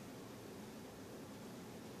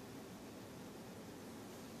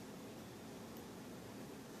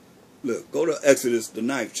 Look, go to Exodus, the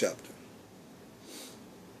 9th chapter.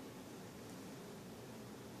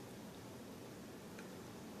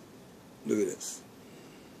 Look at this.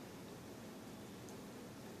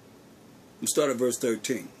 We start at verse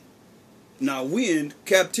 13. Now we in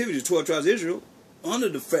captivity, the 12 tribes of Israel, under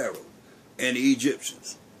the Pharaoh and the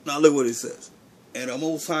Egyptians. Now look what it says. And the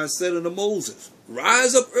Most High said unto Moses,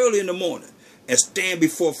 rise up early in the morning and stand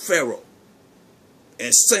before Pharaoh,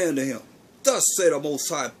 and say unto him, thus said the Most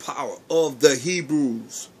High power of the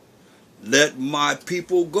Hebrews, let my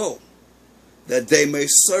people go, that they may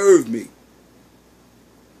serve me.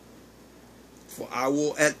 For I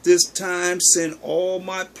will at this time send all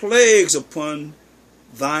my plagues upon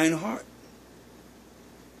thine heart,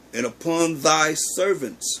 and upon thy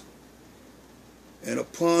servants, and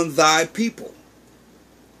upon thy people,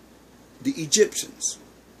 the Egyptians,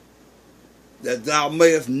 that thou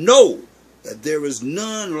mayest know that there is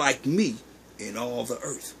none like me in all the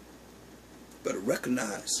earth. Better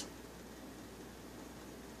recognize.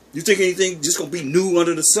 You think anything just going to be new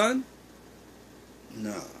under the sun?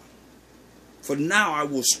 No. For now I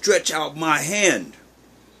will stretch out my hand,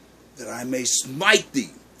 that I may smite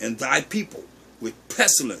thee and thy people with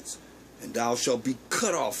pestilence, and thou shalt be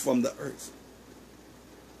cut off from the earth.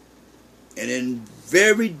 And in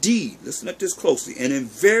very deed, listen at this closely, and in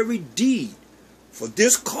very deed, for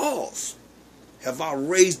this cause have I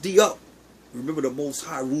raised thee up, Remember, the Most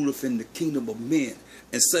High ruleth in the kingdom of men,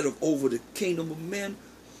 and setteth over the kingdom of men,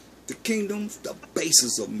 the kingdoms, the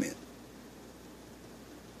bases of men.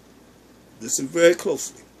 Listen very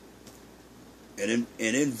closely. And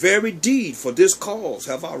in very deed, for this cause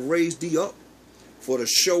have I raised thee up, for to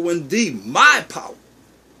show in thee my power.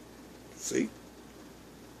 See?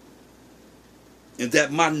 And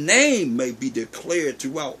that my name may be declared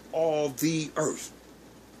throughout all the earth.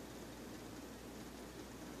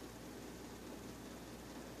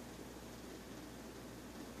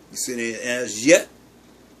 He said, as yet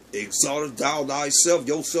exaltest thou thyself,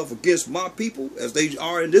 yourself against my people, as they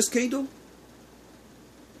are in this kingdom,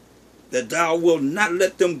 that thou wilt not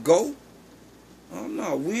let them go. Oh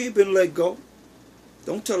no, we ain't been let go.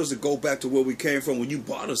 Don't tell us to go back to where we came from when you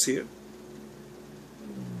brought us here.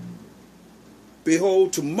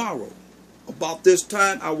 Behold, tomorrow, about this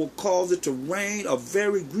time, I will cause it to rain a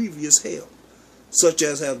very grievous hail, such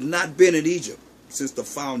as have not been in Egypt since the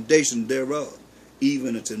foundation thereof,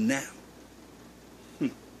 even until now.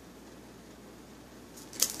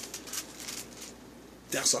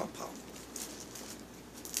 That's our power.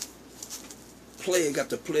 Plague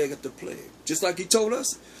after plague after plague. Just like he told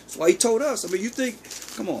us. That's why he told us. I mean, you think,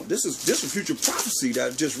 come on, this is future prophecy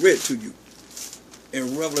that I just read to you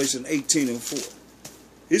in Revelation 18:4.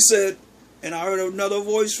 He said, and I heard another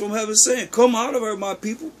voice from heaven saying, come out of her, my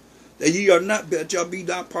people, that y'all be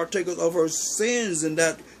not partakers of her sins, and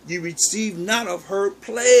that ye receive not of her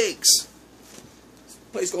plagues. This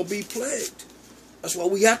place gonna be plagued. That's why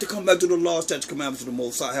we have to come back to the law, statutes, commandments of the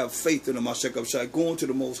Most High, have faith in the Mashiach Shai, going to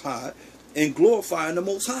the Most High, and glorifying the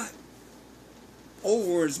Most High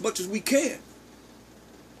over as much as we can.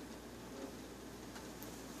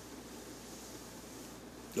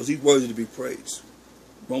 Because he's worthy to be praised.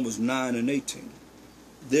 Romans 9:18.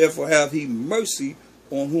 Therefore have he mercy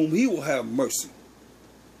on whom he will have mercy,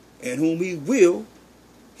 and whom he will,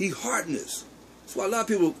 he hardeneth. That's why a lot of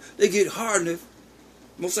people, they get hardened.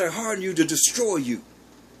 Most say harden you to destroy you.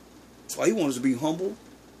 That's why he wants us to be humble.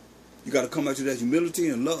 You got to come back to that humility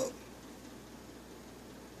and love.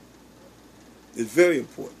 It's very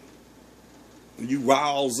important. When you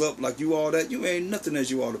rouse up like you all that, you ain't nothing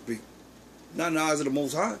as you ought to be. Not in the eyes of the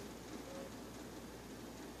Most High.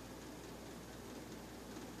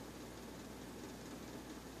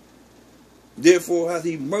 Therefore hath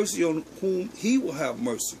he mercy on whom he will have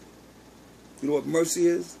mercy. You know what mercy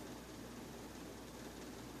is?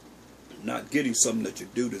 Not getting something that you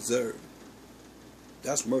do deserve.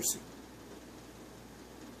 That's mercy.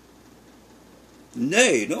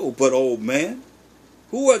 Nay, no, but old man,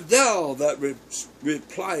 who art thou that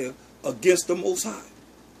replieth against the Most High?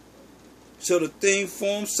 Shall the thing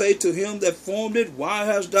formed say to him that formed it, why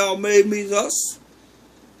hast thou made me thus?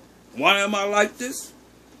 Why am I like this?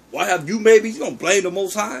 Why have you made me? You gonna blame the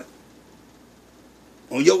Most High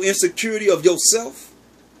on your insecurity of yourself?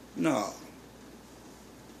 Nah.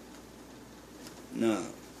 Nah.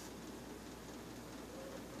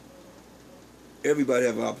 Everybody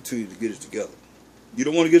have an opportunity to get it together. You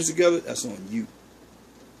don't want to get it together? That's on you.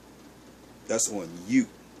 That's on you.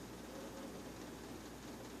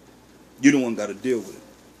 You don't want to got to deal with it.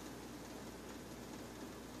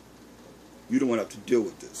 You don't want to have to deal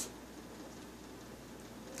with this.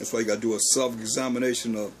 That's why you got to do a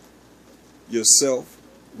self-examination of yourself.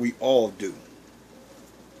 We all do.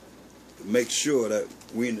 To make sure that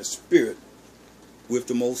we're in the spirit with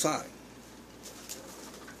the Most High.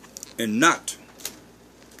 And not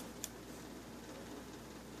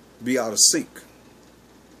be out of sync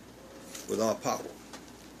with our power.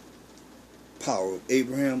 Power of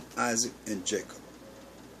Abraham, Isaac, and Jacob.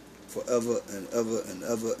 Forever and ever and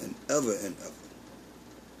ever and ever and ever.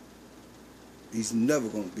 He's never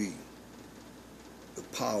going to be the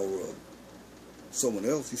power of someone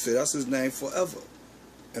else. He said that's his name forever.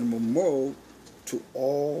 And a memorial to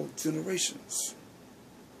all generations.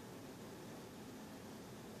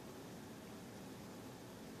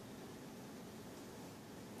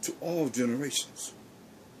 To all generations.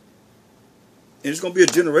 And it's going to be a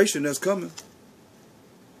generation that's coming.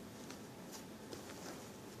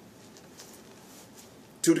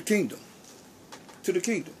 To the kingdom. To the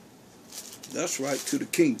kingdom. That's right, to the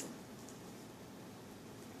kingdom.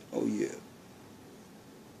 Oh yeah.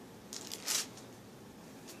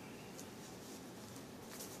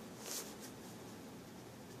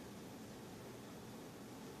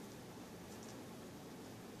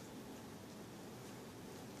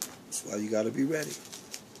 That's why you got to be ready.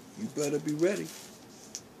 You better be ready.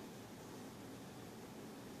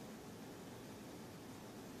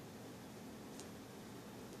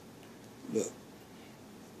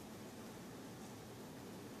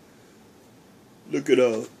 Look at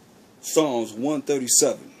Psalms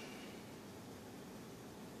 137.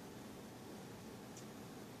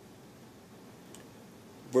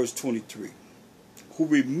 Verse 23. Who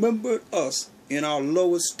remembered us in our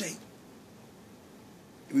low estate.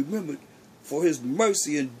 He remembered, for his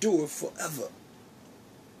mercy endureth forever.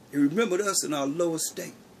 He remembered us in our low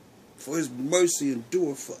estate, for his mercy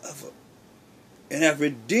endureth forever. And hath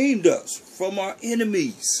redeemed us from our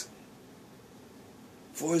enemies,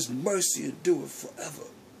 for his mercy endureth forever.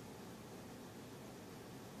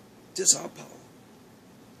 This is our power.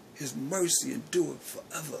 His mercy endureth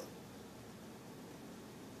forever.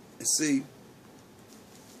 And see,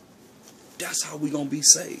 that's how we're going to be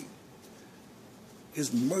saved.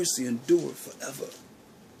 His mercy endureth forever.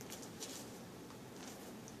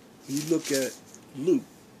 You look at Luke,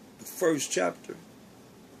 the 1st chapter,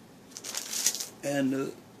 and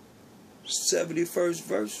the 71st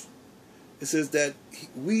verse. It says that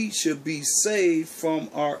we should be saved from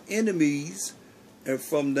our enemies and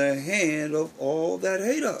from the hand of all that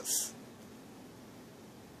hate us,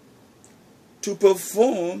 to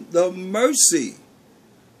perform the mercy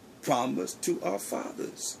promised to our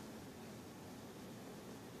fathers,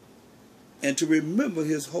 and to remember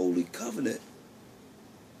his holy covenant,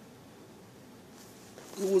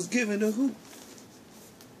 who was given to who?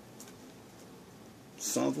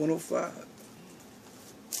 Psalms 105.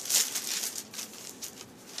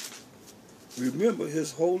 Remember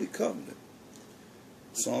his holy covenant.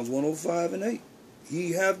 Psalms 105 and 8.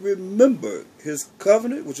 He hath remembered his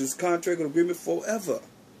covenant, which is contract and agreement forever.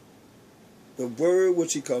 The word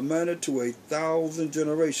which he commanded to 1,000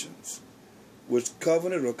 generations, which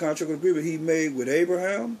covenant or contract or agreement he made with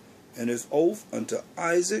Abraham, and his oath unto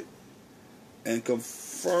Isaac, and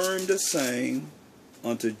confirmed the same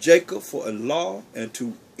unto Jacob for a law, and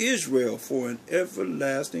to Israel for an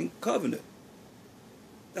everlasting covenant.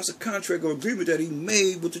 That's a contract or agreement that he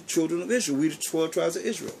made with the children of Israel. We, the 12 tribes of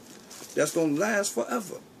Israel. That's going to last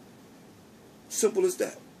forever. Simple as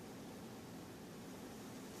that.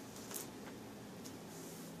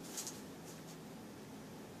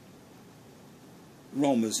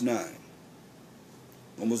 Romans 9.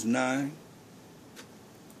 Romans 9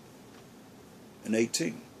 and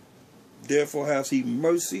 18. Therefore has he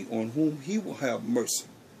mercy on whom he will have mercy,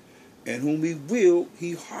 and whom he will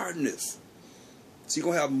he hardeneth. So he's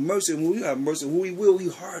going to have mercy on whom he have mercy, and whom he will he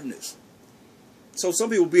hardeneth. So some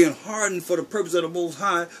people being hardened for the purpose of the Most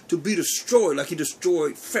High to be destroyed, like he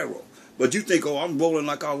destroyed Pharaoh. But you think, oh, I'm rolling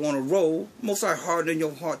like I want to roll. Most High hardened in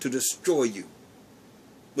your heart to destroy you.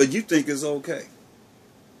 But you think it's okay,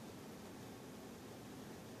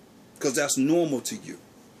 because that's normal to you.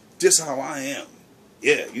 This is how I am.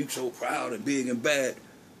 Yeah, you so proud and big and bad.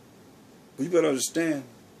 But you better understand,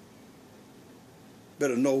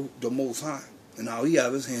 better know the Most High and how he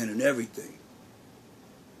have his hand in everything.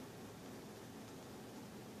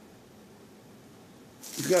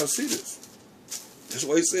 You got to see this. That's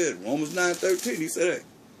what he said. Romans 9:13. He said,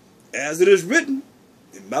 hey, as it is written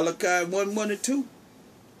in Malachi 1:1 and 2,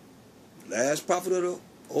 last prophet of the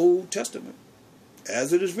Old Testament.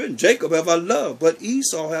 As it is written, Jacob have I loved, but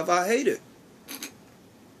Esau have I hated.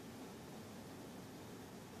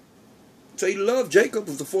 So he loved Jacob,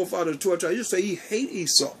 was the forefather of the 12 tribes. You say he hate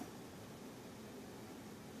Esau.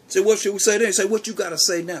 Say, what should we say then? Say, what you got to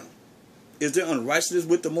say now? Is there unrighteousness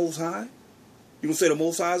with the Most High? You going to say the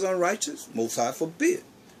Most High is unrighteous? Most High forbid.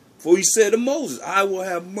 For he said to Moses, I will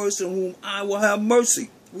have mercy on whom I will have mercy.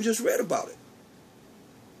 We just read about it.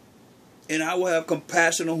 And I will have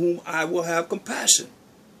compassion on whom I will have compassion.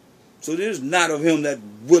 So there's not of him that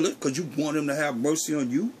willeth, because you want him to have mercy on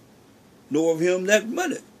you, nor of him that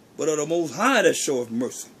willeth, but of the Most High that showeth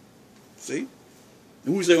mercy. See?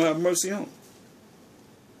 And who's they going to have mercy on?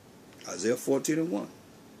 Isaiah 14 and 1.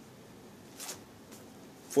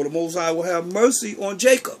 For the Most High will have mercy on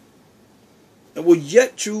Jacob, and will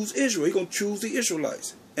yet choose Israel. He's going to choose the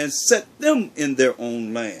Israelites and set them in their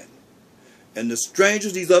own land. And the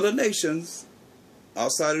strangers, these other nations,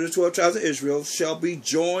 outside of the 12 tribes of Israel, shall be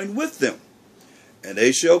joined with them. And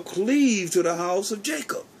they shall cleave to the house of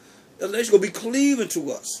Jacob. The nations going to be cleaving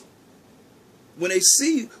to us. When they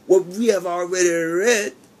see what we have already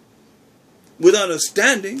read with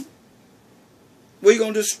understanding, we're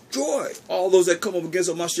going to destroy all those that come up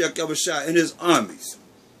against Mashiach Yahushua and his armies,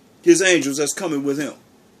 his angels that's coming with him.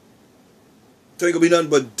 So ain't going to be nothing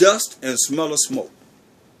but dust and smell of smoke.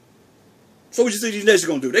 So what you think these nations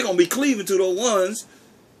going to do? They're going to be cleaving to the ones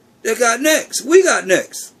that got next. We got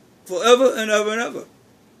next. Forever and ever and ever.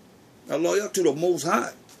 Now, loyal to the Most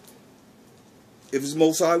High. If it's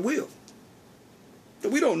Most High will.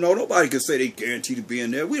 But we don't know. Nobody can say they guarantee to be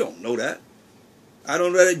in there. We don't know that. I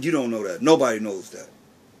don't know that. You don't know that. Nobody knows that.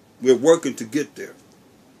 We're working to get there.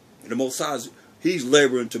 And the Most High, He's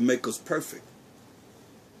laboring to make us perfect.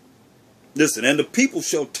 Listen, and the people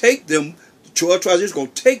shall take them, the 12 tribes is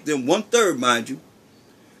going to take them, 1/3, mind you,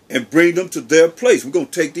 and bring them to their place. We're going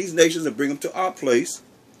to take these nations and bring them to our place,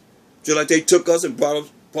 just like they took us and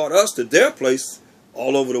brought us to their place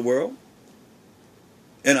all over the world.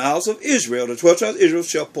 And the house of Israel, the 12 tribes of Israel,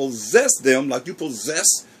 shall possess them like you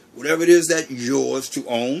possess whatever it is that yours to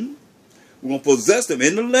own. We're going to possess them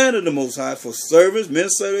in the land of the Most High for servants, men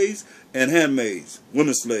slaves, and handmaids,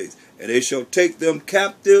 women slaves. And they shall take them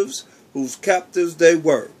captives, whose captives they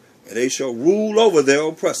were. And they shall rule over their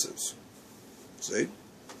oppressors. See?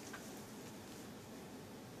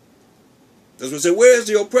 That's what it said. Where is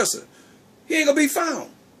the oppressor? He ain't going to be found.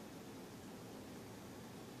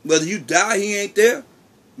 Whether you die, he ain't there.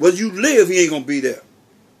 Whether you live, he ain't going to be there.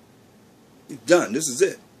 He's done. This is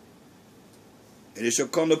it. And it shall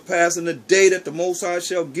come to pass in the day that the Most High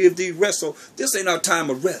shall give thee rest. So this ain't our time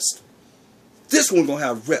of rest. This one's going to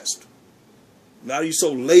have rest. A lot of you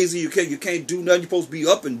so lazy, you can't do nothing. You're supposed to be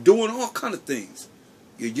up and doing all kind of things.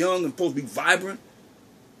 You're young and supposed to be vibrant.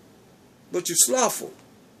 But you're slothful.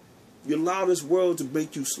 You allow this world to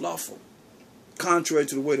make you slothful. Contrary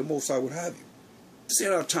to the way the Most High would have you. This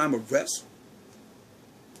ain't our time of rest.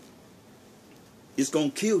 It's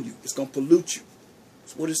going to kill you. It's going to pollute you.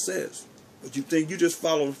 That's what it says. But you think you just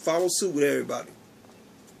follow suit with everybody.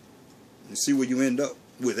 And see where you end up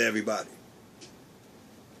with everybody.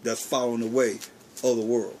 That's following the way of the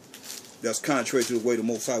world. That's contrary to the way the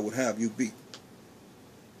Most High would have you be.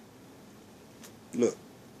 Look.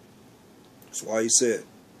 That's why he said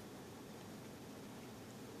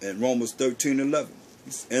in Romans 13:11,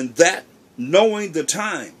 and that knowing the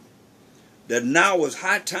time, that now is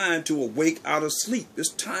high time to awake out of sleep. It's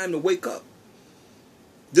time to wake up.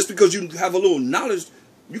 Just because you have a little knowledge,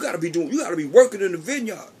 you gotta be working in the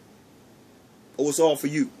vineyard. Oh, it's all for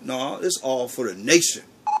you. No, it's all for the nation.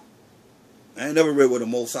 I ain't never read what the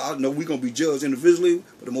Most High. I know we're gonna be judged individually,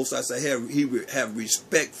 but the Most High said he have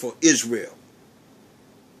respect for Israel.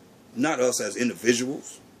 Not us as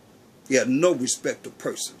individuals. He had no respect to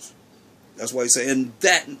persons. That's why he said, and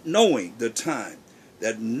that knowing the time,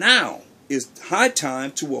 that now is high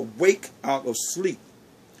time to awake out of sleep.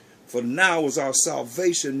 For now is our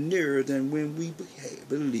salvation nearer than when we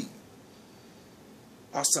believe.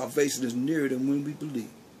 Our salvation is nearer than when we believe.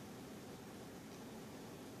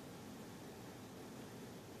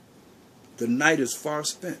 The night is far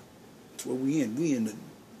spent. That's where we in. We in the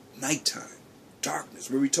nighttime. Darkness.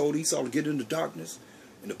 Where we told Esau to get into darkness.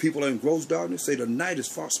 And the people are in gross darkness. Say the night is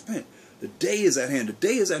far spent. The day is at hand. The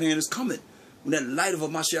day is at hand. It's coming. When that light of a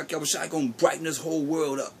Mashiach Yahushua going to brighten this whole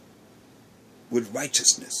world up. With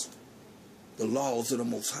righteousness. The laws of the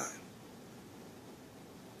Most High.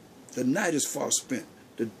 The night is far spent.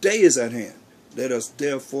 The day is at hand. Let us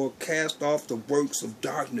therefore cast off the works of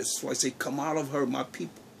darkness. So I say, come out of her, my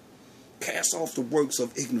people. Cast off the works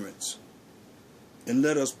of ignorance. And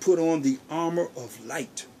let us put on the armor of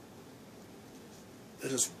light.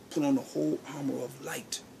 Let us put on the whole armor of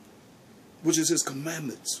light. Which is his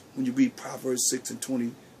commandments. When you read Proverbs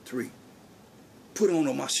 6:23. Put on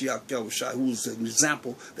a Mashiach Yahushua, who is an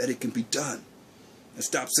example that it can be done. And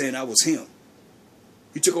stop saying I was him.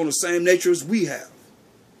 He took on the same nature as we have.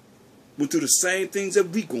 Went through the same things that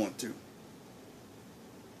we going through.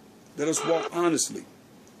 Let us walk honestly,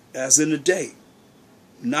 as in the day,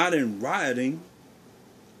 not in rioting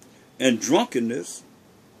and drunkenness,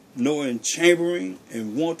 nor in chambering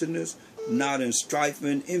and wantonness, not in strife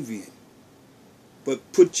and envying.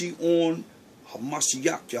 But put ye on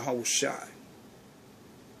Mashiach Yahushua,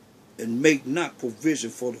 and make not provision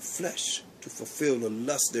for the flesh to fulfill the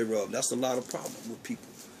lust thereof. That's a lot of problem with people.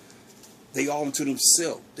 They all into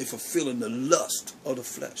themselves. They fulfilling the lust of the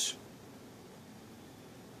flesh.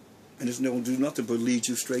 And it's not going to do nothing but lead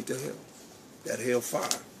you straight to hell. That hell fire.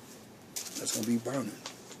 That's going to be burning.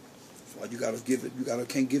 That's why you got to give it. You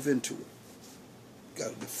can't give in to it. You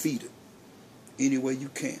got to defeat it any way you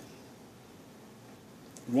can.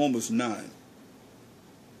 Romans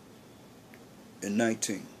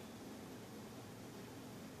 9:19.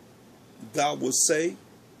 Thou wilt say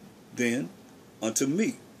then unto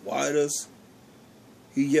me, why does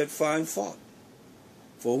he yet find fault?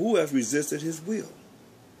 For who hath resisted his will?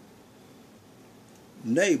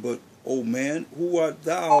 Nay, but, O man, who art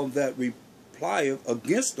thou that replieth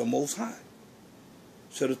against the Most High?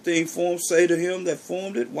 Shall the thing formed say to him that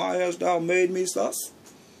formed it, why hast thou made me thus?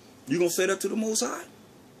 You going to say that to the Most High?